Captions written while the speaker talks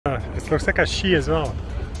It looks like a she as well.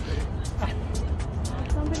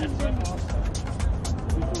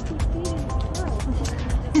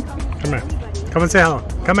 Come here. Come and say hello.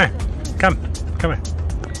 Come here. Come here.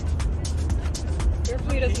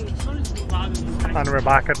 And we're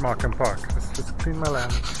back at Markham Park. Let's just clean my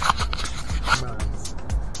lens.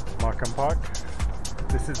 Markham Park.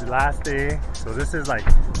 This is the last day. So this is like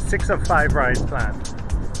 6 of 5 rides planned.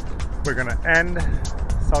 We're gonna end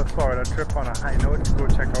South Florida trip on a high note. Go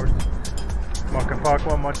check out Markham Park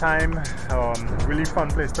one more time. Really fun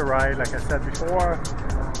place to ride. Like I said before,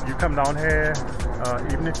 you come down here,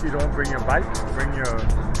 even if you don't bring your bike, bring your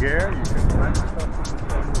gear, you can rent stuff.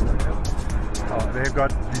 They've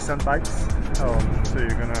got decent bikes, so you're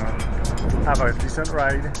gonna have a decent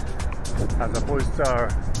ride as opposed to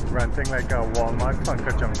renting like a Walmart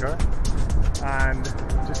Funker Junker, and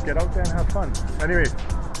just get out there and have fun. Anyway,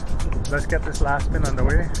 let's get this last spin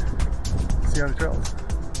underway. See you on the trails.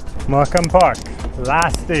 Markham Park,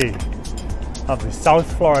 last day of the South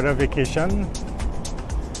Florida vacation.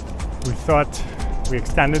 We thought we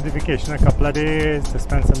extended the vacation a couple of days to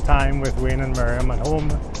spend some time with Wayne and Miriam at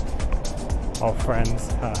home. Our friends,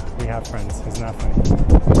 we have friends, isn't that funny?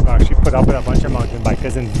 We actually put up with a bunch of mountain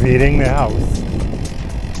bikers invading their house,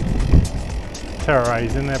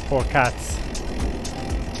 terrorizing their poor cats.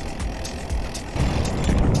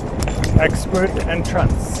 Expert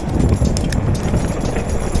entrance.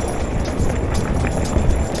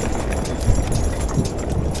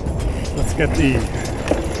 Let's get the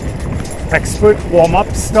expert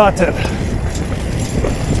warm-up started.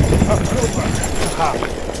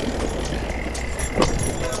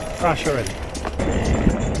 Crash already.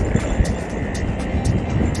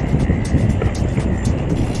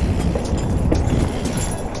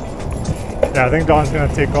 Yeah, I think Don's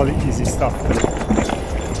gonna take all the easy stuff.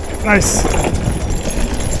 Nice.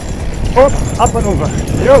 Oh, up and over.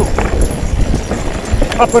 Yo.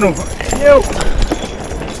 Up and over. Yo.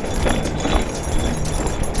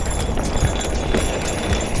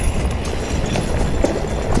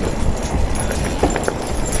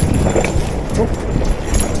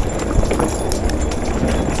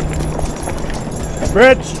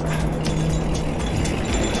 Bridge.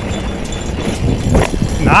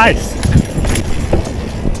 Nice.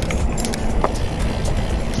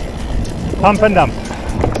 Pump and dump.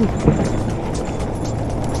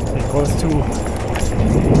 Equals to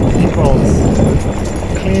equals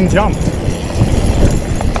clean jump.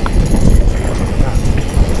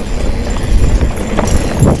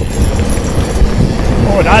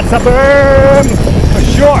 Oh, that's a berm for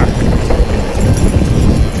sure.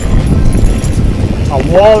 A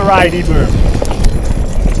wall ridey berm.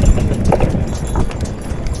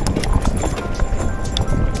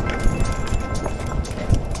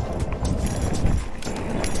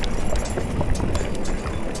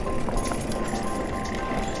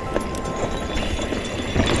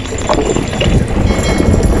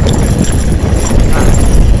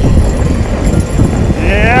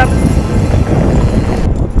 Yep.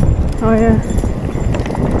 Oh yeah.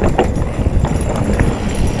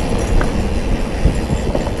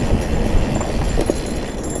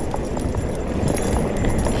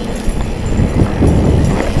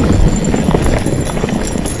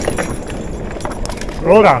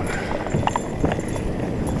 Roll down.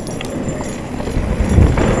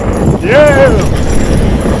 Yeah.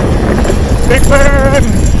 Big berm.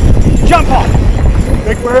 Jump off.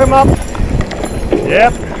 Big berm up.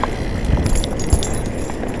 Yep.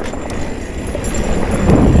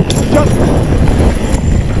 Jump.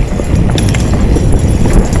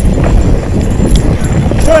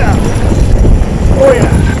 Oh yeah. Oh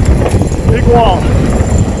yeah. Big wall.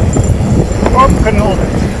 Oh, couldn't hold it.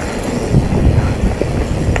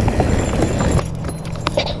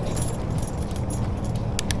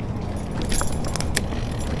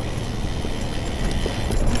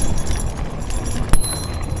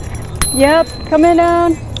 Yep, coming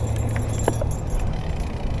down.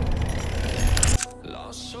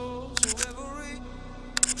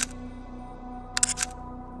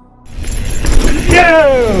 Go!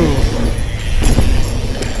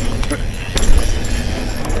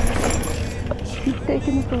 He's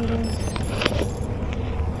taking the photo.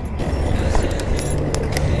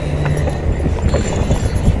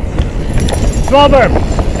 Small berm.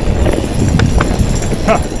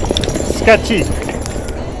 Huh. Sketchy.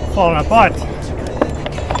 Falling apart.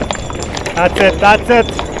 That's it, that's it.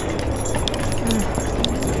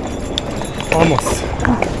 Almost.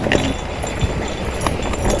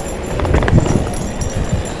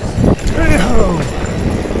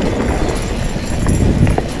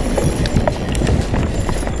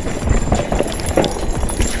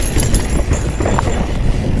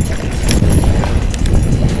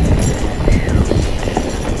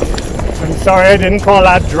 Sorry, I didn't call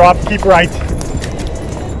that drop. Keep right.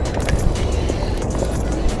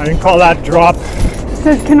 I didn't call that drop. It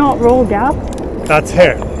says cannot roll gap. That's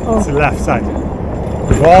here. Oh. It's the left side.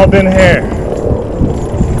 We've all been here.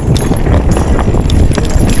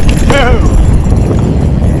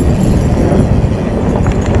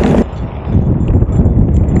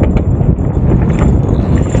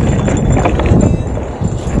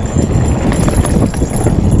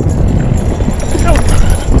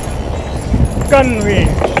 Gun range.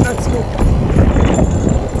 Let's go.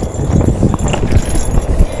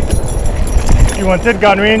 If you wanted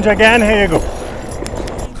gun range again, here you go.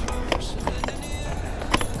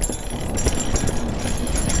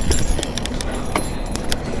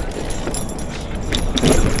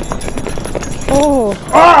 Oh.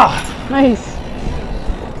 Ah! Nice.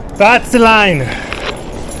 That's the line.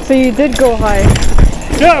 So you did go high.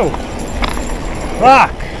 Go!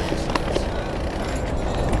 Back!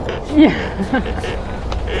 Yeah.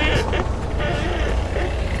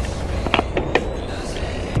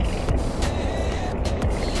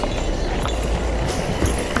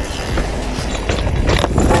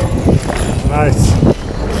 Nice.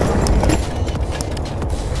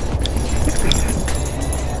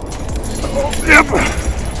 Oh, yep.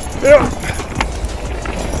 Yep.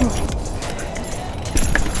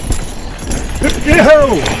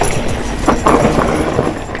 Go!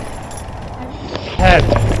 Head.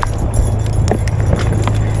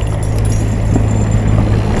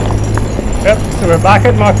 Yep, so we're back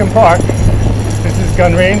at Markham Park. This is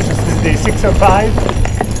gun range. This is day 6 of 5.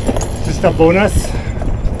 Just a bonus.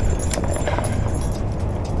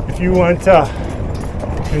 If you want to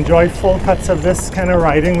enjoy full cuts of this kind of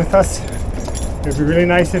riding with us, it'd be really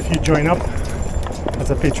nice if you join up as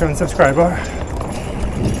a Patreon subscriber.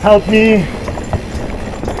 Help me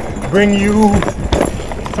bring you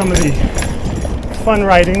some of the fun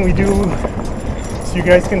riding we do, so you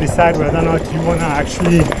guys can decide whether or not you want to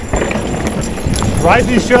actually ride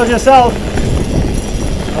these trails yourself.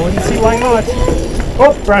 I wouldn't see why not.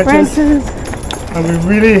 Oh, branches. And we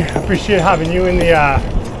really appreciate having you in the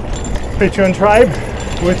Patreon tribe.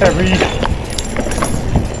 With every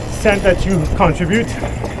cent that you contribute,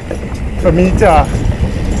 for me to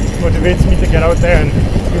motivates me to get out there and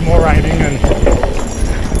do more riding. And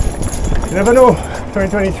you never know,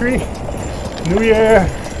 2023, new year,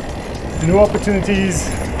 new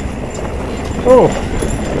opportunities. Oh,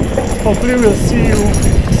 hopefully we'll see you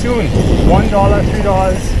soon. $1, $3,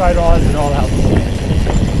 $5, it all helps.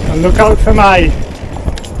 And look out for my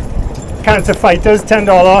Cancer Fighters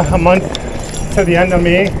 $10 a month to the end of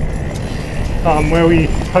May, where we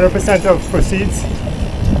 100% of proceeds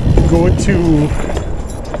go to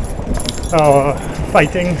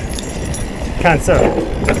fighting cancer.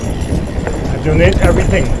 I donate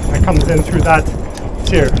everything that comes in through that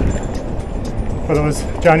tier for those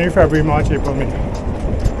January, February, March, April, May.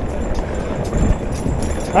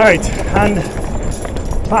 Alright, and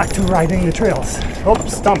back to riding the trails. Oh,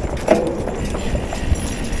 stump.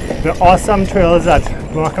 The awesome trails at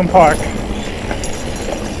Markham Park.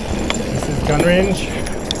 This is gun range.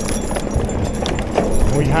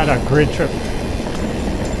 We had a great trip.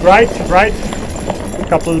 Right, a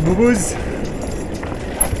couple of boo-boos,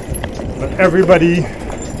 but everybody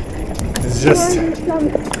is just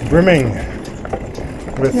brimming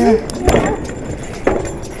with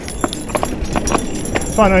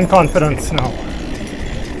fun and confidence now.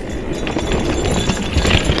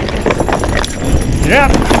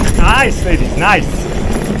 Yep, nice ladies, nice.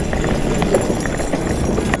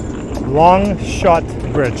 Long shot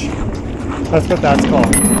bridge. That's what that's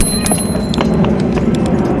called.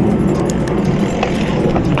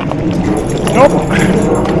 Nope,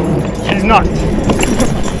 she's not.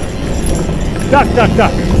 Duck, duck,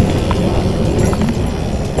 duck.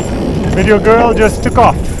 Video girl just took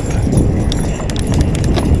off.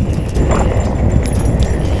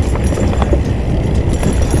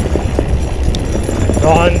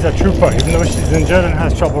 Dawn's a trooper. Even though she's injured and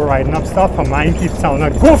has trouble riding up stuff, her mind keeps telling her,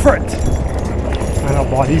 go for it! And her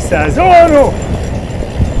body says, oh no!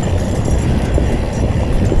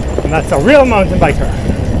 And that's a real mountain biker.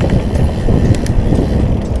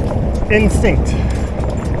 Instinct.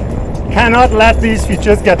 Cannot let these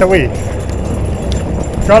features get away.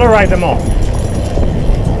 Gotta ride them all.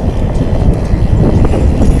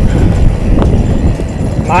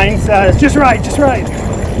 Mind says, just ride, just ride.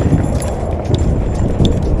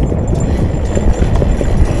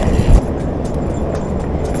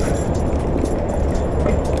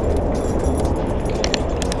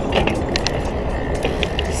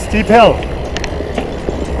 Steep hill.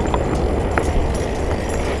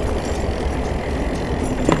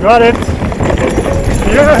 You got it.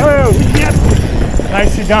 Yo! Yep!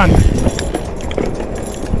 Nicely done.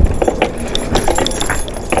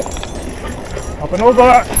 Up and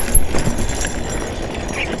over.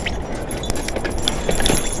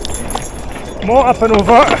 More up and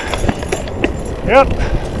over. Yep.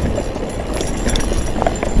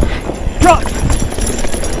 Drop.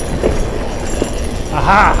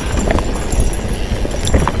 Aha.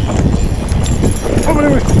 Over the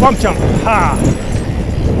bump jump. Ha.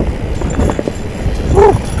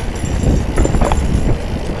 Woo.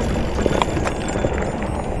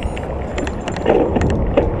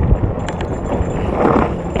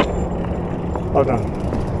 Well done.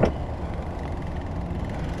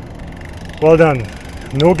 Well done.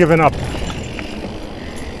 No giving up.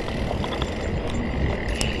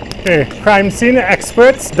 Okay, crime scene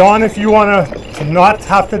experts. Dawn, if you want to not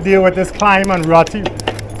have to deal with this climb on rocky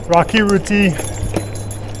routine.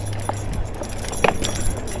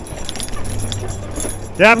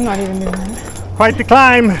 Yep. I'm not even doing that. Quite the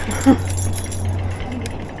climb.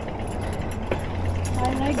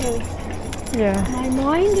 My leg is. Yeah. My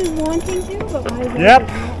mind is wanting to, but my leg Yep. is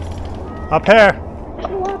not Up here.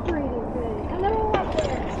 cooperating good. Hello up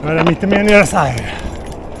there. Well, meet me on the other side.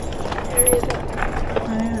 There is a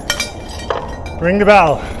Ring the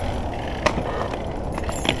bell.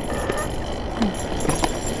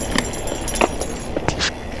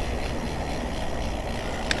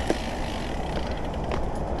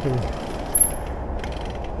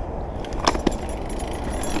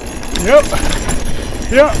 Yep.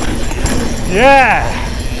 Yep. Yeah.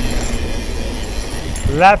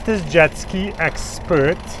 Left is jet ski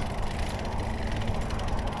expert.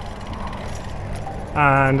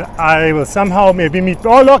 And I will somehow maybe meet.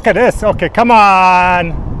 Oh, look at this. Okay, come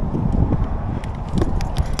on.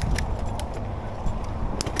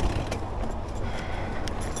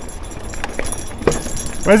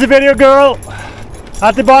 Where's the video girl?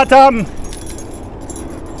 At the bottom.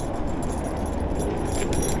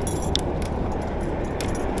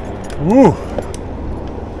 Woo!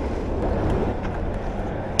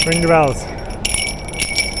 Ring the bells.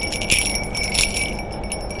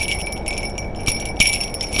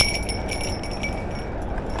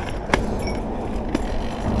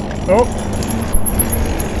 Oh!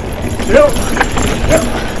 Yep! Yep!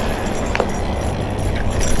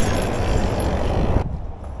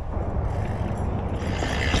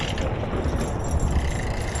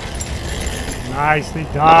 Nicely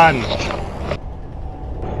done.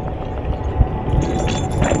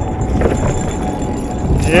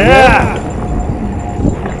 Yeah!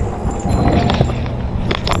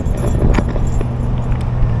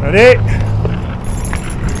 Ready?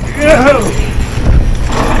 Go!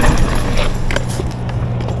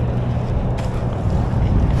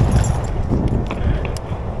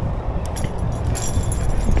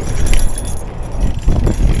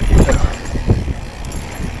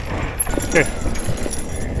 Okay.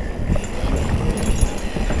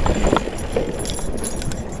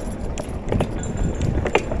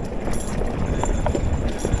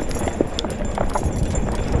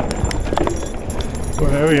 Well,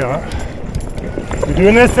 there we are. You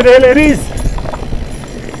doing this today, ladies?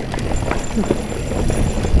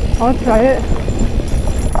 I'll try it.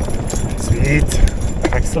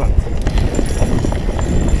 Sweet. Excellent.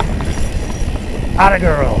 Atta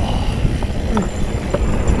girl.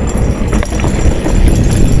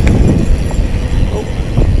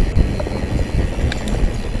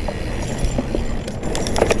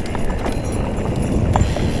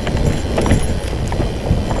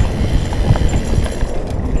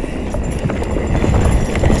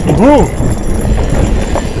 Woo!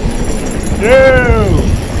 Yeah!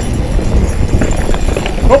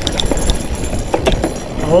 Oh!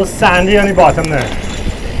 A little sandy on the bottom there.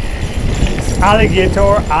 It's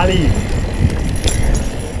Alligator Alley.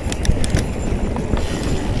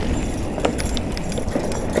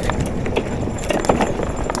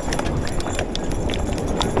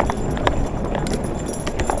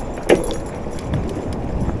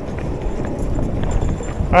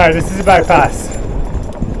 Alright, this is a bypass.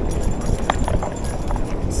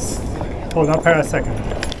 Hold up here a second.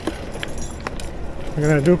 We're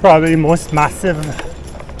gonna do probably the most massive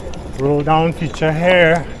roll down feature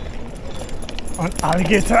here on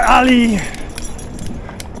Alligator Alley.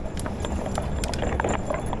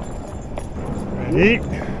 Ready?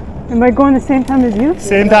 Am I going the same time as you?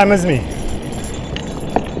 Same time as me.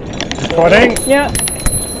 Recording? Yeah.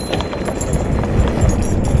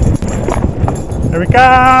 Here we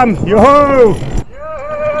come! Yo-ho!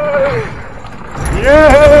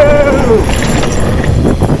 Yo!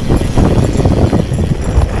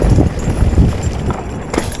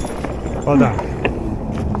 Well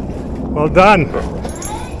done. Well done.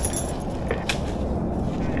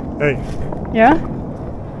 Hey. Yeah?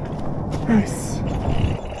 Nice.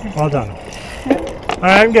 Well done.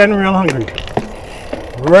 I'm getting real hungry.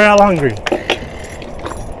 Real hungry.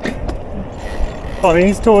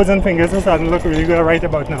 Pauline's toes and fingers are starting to look really good right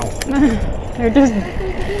about now. They're just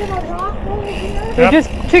Yep. just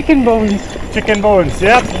chicken bones. Chicken bones,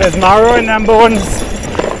 yep, there's marrow in them bones.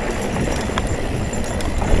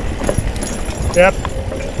 Yep.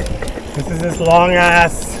 This is this long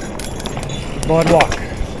ass boardwalk.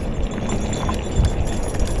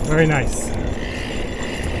 Very nice.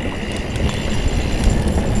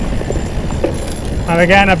 And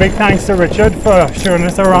again, a big thanks to Richard for showing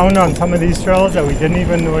us around on some of these trails that we didn't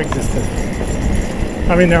even know existed.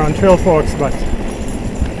 I mean, they're on Trailforks, but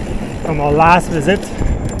from our last visit,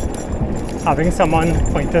 having someone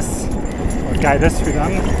point us or guide us through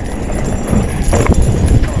them,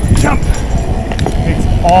 jump, makes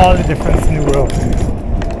all the difference in the world.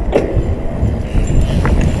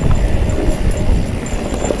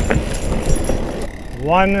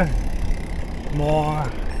 One more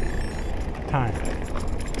time.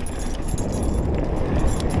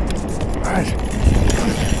 All right.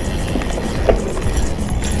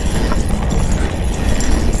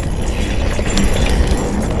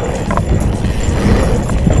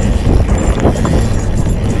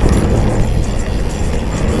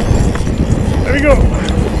 There we go.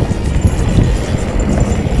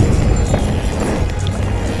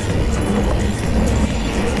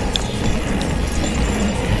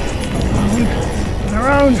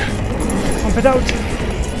 Around. Pump it out.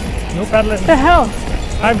 No pedaling. The hell?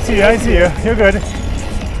 I see you. You're good.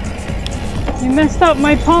 You messed up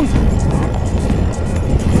my pump.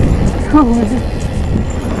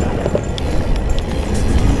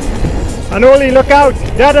 Anoli, look out!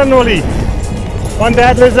 Dead Anoli! One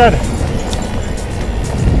dead lizard.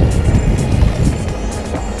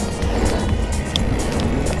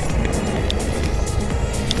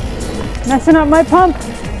 Messing up my pump.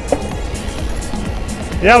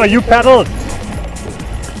 Yeah, but you pedaled.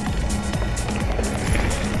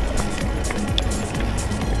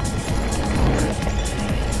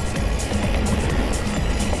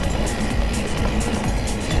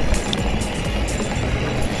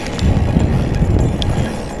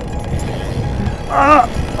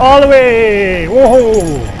 All the way! Whoa!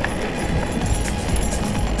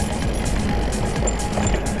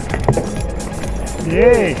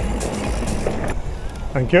 Yay!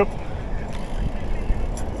 Thank you.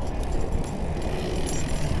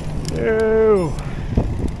 Ew.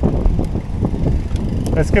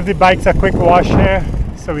 Let's give the bikes a quick wash here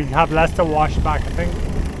so we have less to wash back, I think.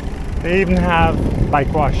 They even have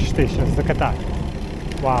bike wash stations. Look at that.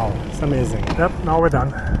 Wow, it's amazing. Yep, now we're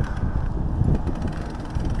done.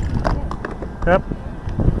 Yep.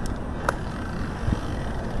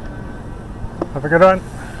 Have a good one.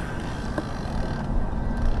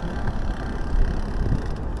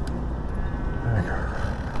 There we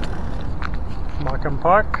go. Markham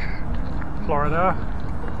Park, Florida.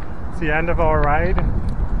 It's the end of our ride,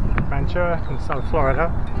 adventure in South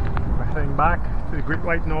Florida. We're heading back to the Great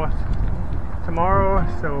White North tomorrow,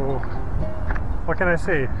 so what can I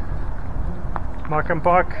say? Markham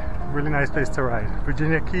Park, really nice place to ride.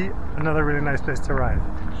 Virginia Key, another really nice place to ride.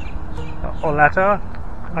 Oleta,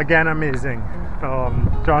 again amazing.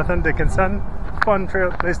 Jonathan Dickinson, fun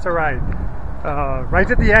trail place to ride. Right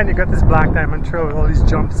at the end you got this black diamond trail with all these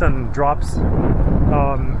jumps and drops.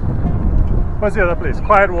 What's the other place?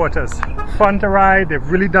 Quiet Waters, fun to ride. They've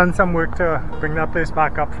really done some work to bring that place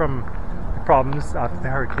back up from problems after the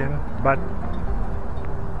hurricane, but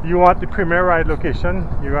you want the premier ride location,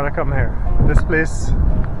 you gotta come here. This place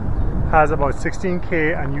has about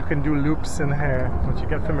 16k and you can do loops in here once you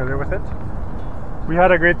get familiar with it. We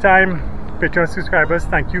had a great time. Patreon subscribers,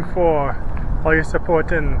 thank you for all your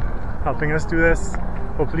support in helping us do this.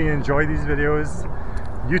 Hopefully you enjoy these videos.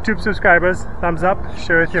 YouTube subscribers, thumbs up,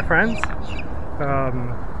 share it with your friends.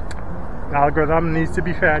 The algorithm needs to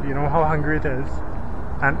be fed, you know how hungry it is.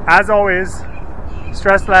 And as always,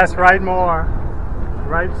 stress less, ride more,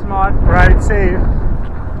 ride smart, ride safe.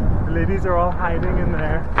 The ladies are all hiding in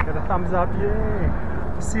there. Get a thumbs up, yay!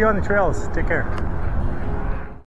 See you on the trails, take care.